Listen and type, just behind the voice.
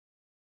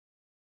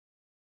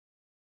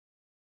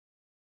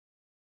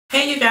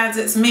Hey you guys,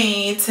 it's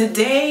me.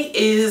 Today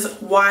is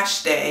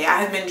wash day.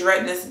 I have been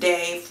dreading this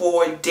day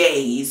for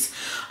days.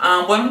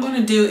 What I'm going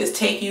to do is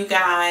take you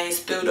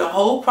guys through the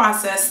whole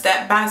process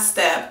step by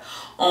step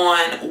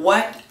on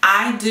what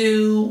I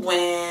do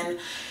when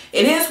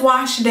it is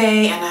wash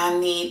day and I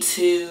need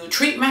to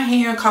treat my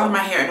hair, color my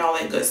hair, and all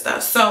that good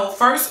stuff. So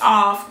first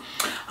off,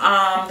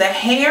 the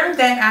hair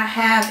that I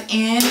have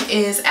in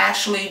is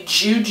actually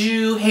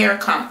JuJu Hair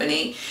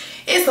Company.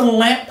 It's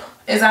limp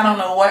as I don't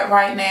know what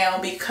right now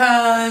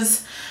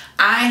because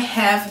I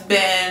have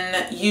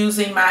been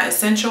using my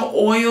essential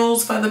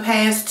oils for the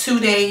past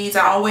 2 days.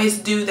 I always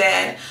do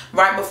that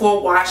right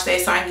before wash day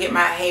so I can get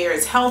my hair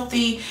as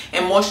healthy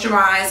and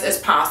moisturized as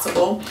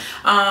possible.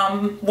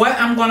 What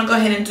I'm going to go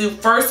ahead and do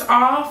first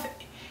off,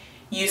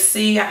 you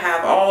see I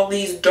have all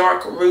these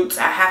dark roots.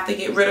 I have to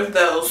get rid of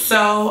those.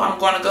 So I'm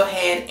going to go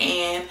ahead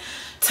and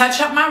touch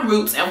up my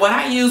roots, and what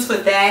I use for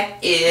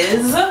that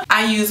is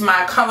I use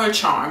my Color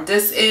Charm.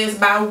 This is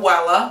by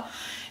Wella,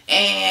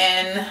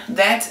 and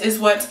that is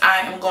what I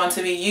am going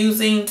to be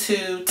using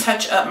to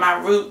touch up my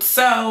roots.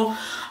 So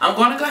I'm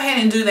going to go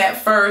ahead and do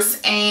that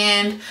first,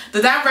 and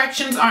the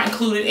directions are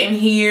included in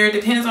here.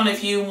 Depends on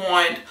if you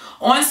want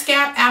on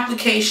scalp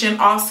application,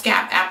 off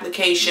scalp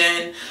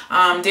application.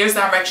 There's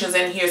directions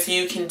in here so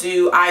you can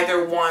do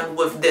either one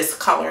with this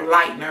color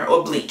lightener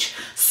or bleach.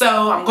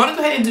 So I'm going to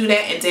go ahead and do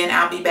that, and then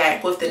I'll be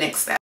back with the next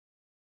step.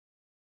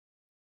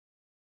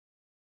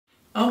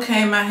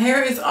 Okay, my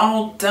hair is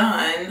all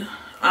done.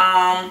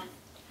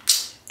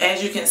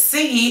 As you can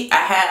see, I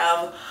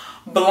have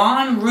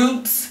blonde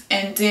roots,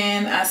 and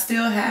then I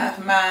still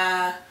have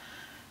my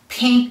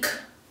pink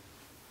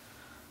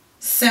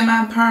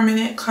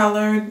semi-permanent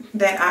color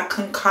that I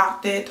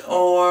concocted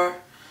or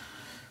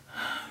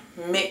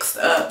mixed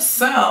up.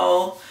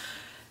 So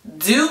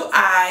do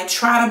I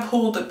try to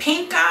pull the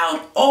pink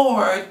out,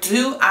 or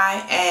do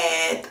I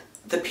add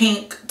the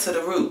pink to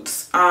the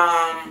roots?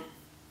 I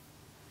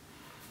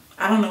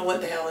don't know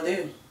what the hell to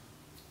do.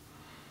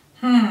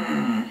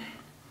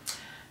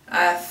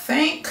 I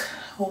think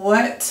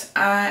what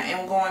I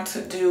am going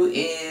to do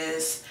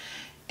is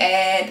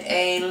add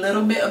a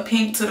little bit of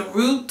pink to the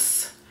roots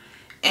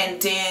and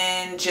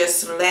then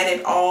just let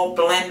it all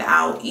blend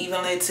out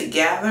evenly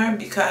together,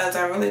 because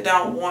I really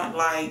don't want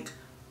like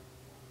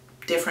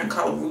different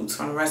color roots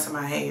from the rest of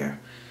my hair.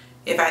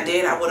 If I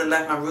did, I would have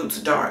left my roots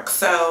dark.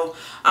 So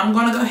I'm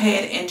going to go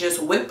ahead and just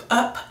whip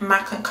up my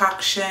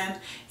concoction,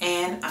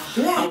 and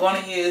I'm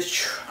going to use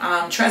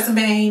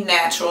Tresemme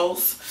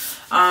Naturals.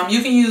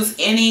 You can use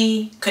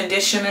any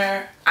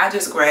conditioner. I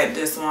just grabbed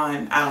this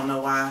one. I don't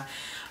know why.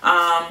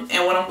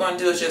 And what I'm going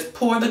to do is just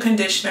pour the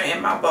conditioner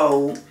in my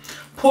bowl.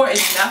 Pour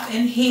enough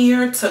in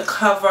here to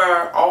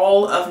cover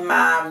all of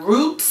my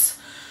roots.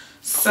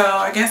 So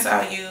I guess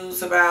I'll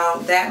use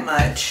about that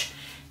much.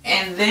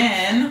 And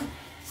then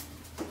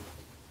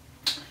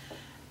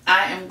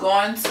I am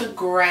going to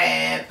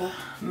grab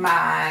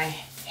my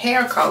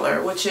hair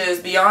color, which is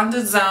Beyond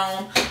the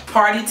Zone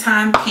Party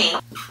Time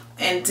Pink,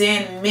 and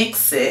then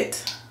mix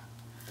it.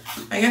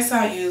 I guess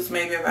I'll use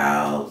maybe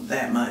about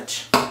that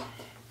much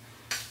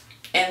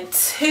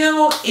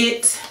until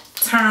it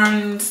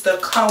turns the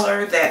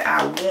color that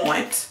I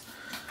want.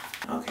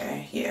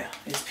 Okay, yeah,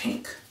 it's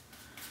pink.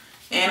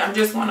 And I'm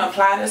just going to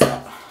apply this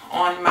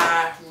on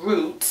my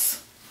roots.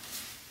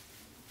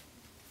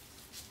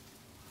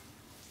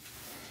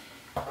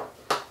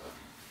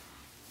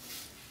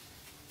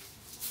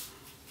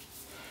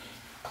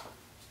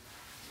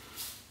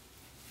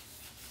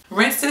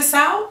 Rinse this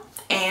out,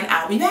 and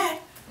I'll be back.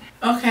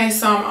 Okay,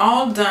 so I'm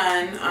all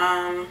done.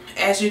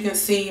 As you can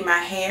see, my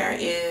hair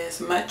is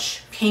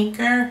much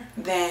pinker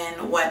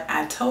than what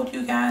I told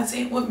you guys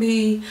it would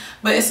be,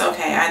 but it's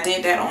okay. I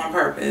did that on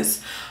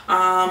purpose.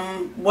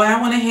 What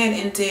I went ahead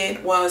and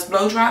did was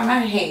blow dry my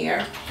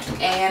hair,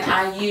 and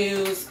I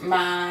used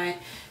my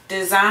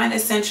Design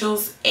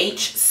Essentials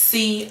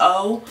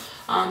HCO.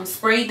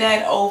 Sprayed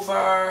that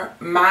over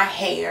my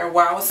hair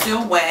while I was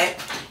still wet.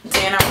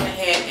 Then I went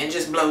ahead and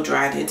just blow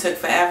dried it. It took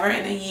forever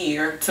and a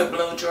year to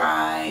blow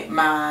dry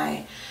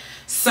my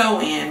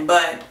sew-in,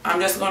 but I'm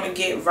just going to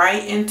get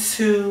right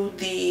into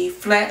the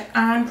flat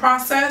iron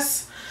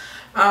process.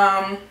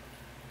 I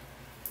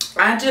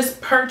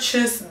just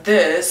purchased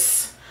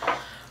this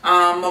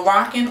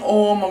Moroccan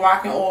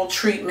oil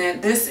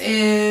treatment. This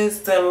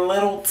is the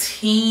little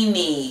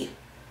teeny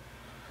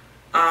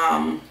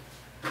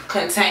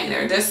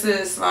container. This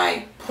is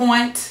like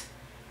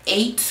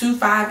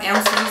 0.825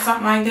 ounces or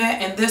something like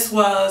that, and this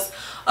was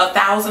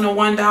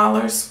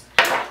 $1,001.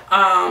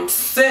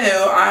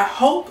 So I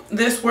hope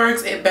this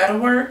works. It better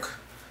work.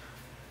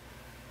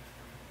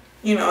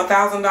 You know,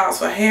 $1,000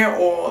 for hair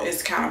oil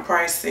is kind of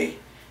pricey,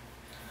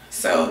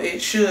 so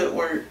it should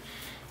work.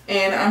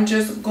 And I'm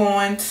just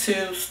going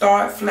to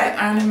start flat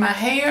ironing my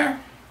hair.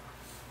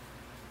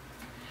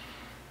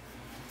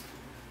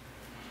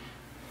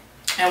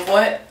 And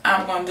what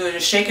I'm going to do is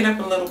just shake it up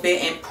a little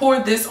bit and pour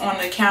this on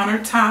the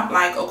countertop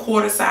like a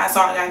quarter size. So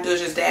all I got to do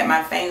is just dab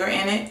my finger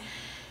in it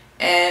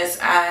as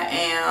I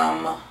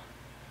am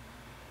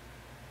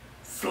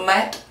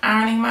flat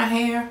ironing my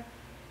hair,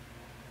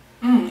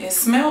 it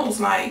smells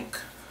like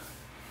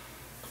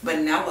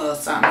vanilla or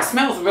something. It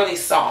smells really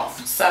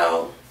soft.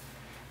 So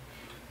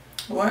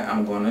what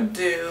I'm going to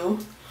do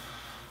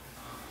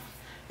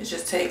is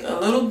just take a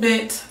little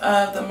bit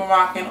of the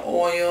Moroccan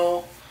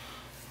oil,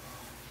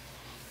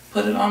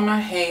 put it on my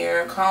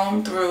hair,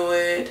 comb through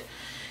it,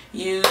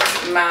 use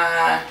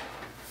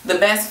the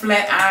best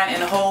flat iron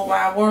in the whole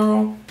wide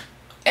world,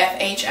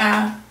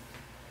 FHI.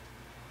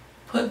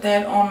 Put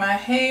that on my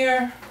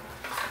hair,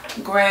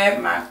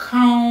 grab my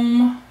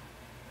comb,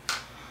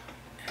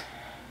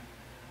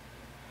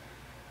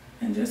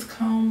 and just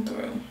comb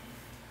through.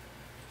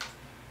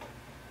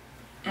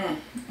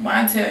 When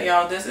I tell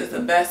y'all this is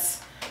the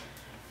best,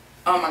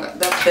 oh my God,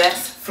 the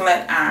best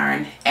flat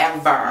iron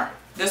ever.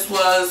 This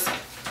was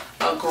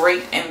a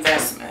great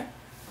investment.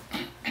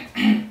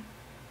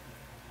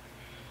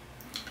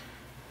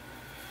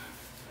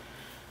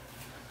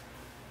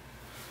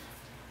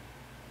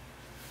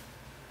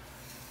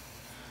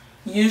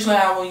 Usually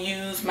I will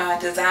use my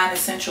Design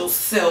Essentials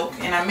silk,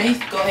 and I may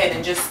go ahead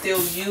and just still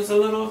use a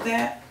little of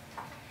that.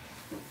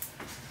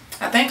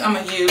 I think I'm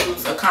going to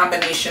use a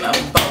combination of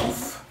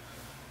both.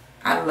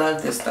 I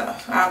love this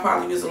stuff. I'll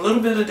probably use a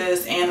little bit of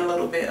this and a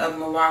little bit of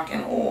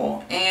Moroccan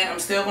oil. And I'm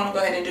still going to go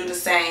ahead and do the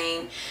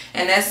same.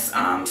 And that's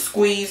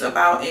squeeze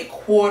about a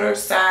quarter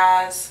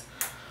size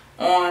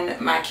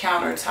on my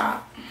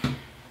countertop.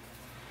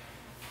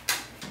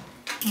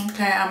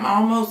 Okay, I'm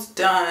almost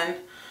done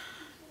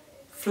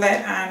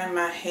flat ironing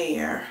my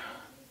hair.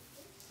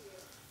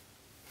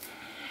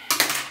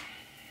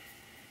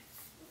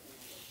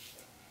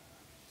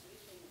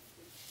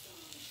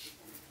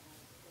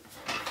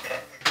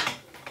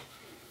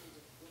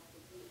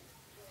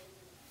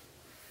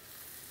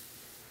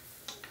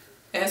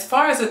 As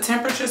far as the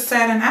temperature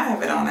setting, I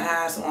have it on the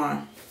highest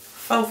one,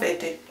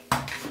 450.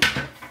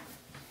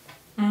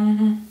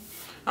 I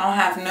don't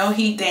have no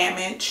heat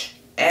damage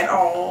at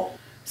all.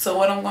 So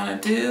what I'm going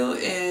to do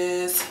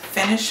is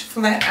finish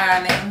flat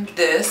ironing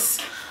this.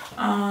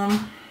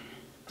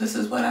 This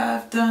is what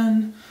I've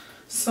done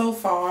so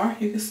far.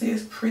 You can see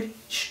it's pretty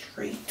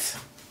straight.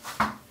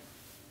 I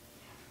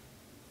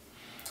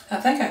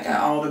think I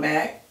got all the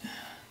back.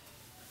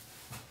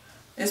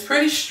 It's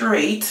pretty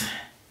straight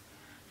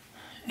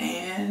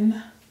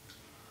and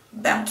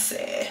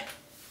bouncy.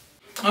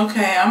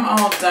 Okay, I'm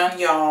all done,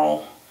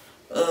 y'all.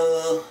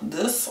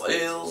 This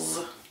is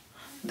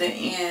the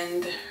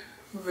end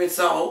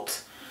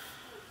result.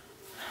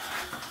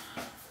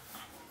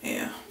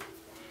 Yeah,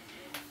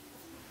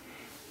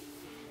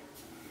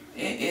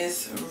 it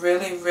is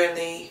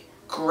really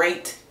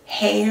great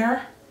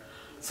hair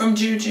from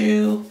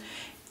JuJu.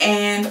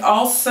 And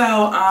also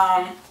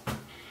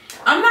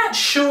I'm not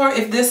sure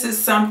if this is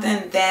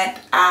something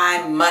that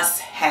I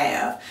must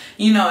have.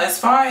 You know, as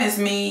far as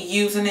me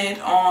using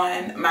it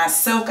on my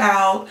silk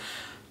out,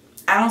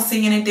 I don't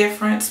see any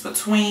difference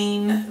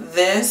between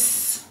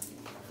this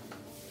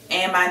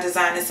and my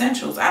Design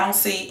Essentials. I don't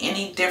see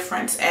any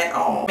difference at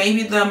all.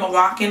 Maybe the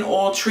Moroccan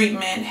oil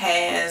treatment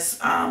has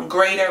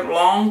greater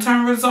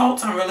long-term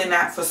results. I'm really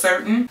not for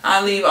certain.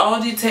 I'll leave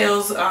all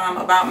details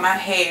about my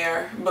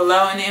hair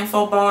below in the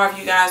info bar if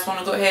you guys want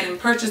to go ahead and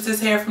purchase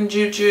this hair from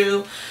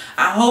JuJu.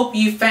 I hope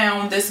you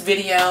found this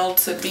video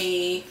to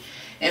be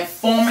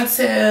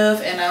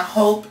informative, and I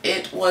hope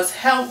it was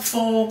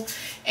helpful.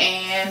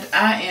 And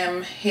I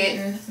am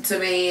heading to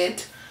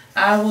bed.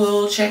 I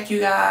will check you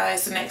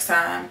guys next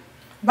time.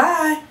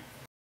 Bye.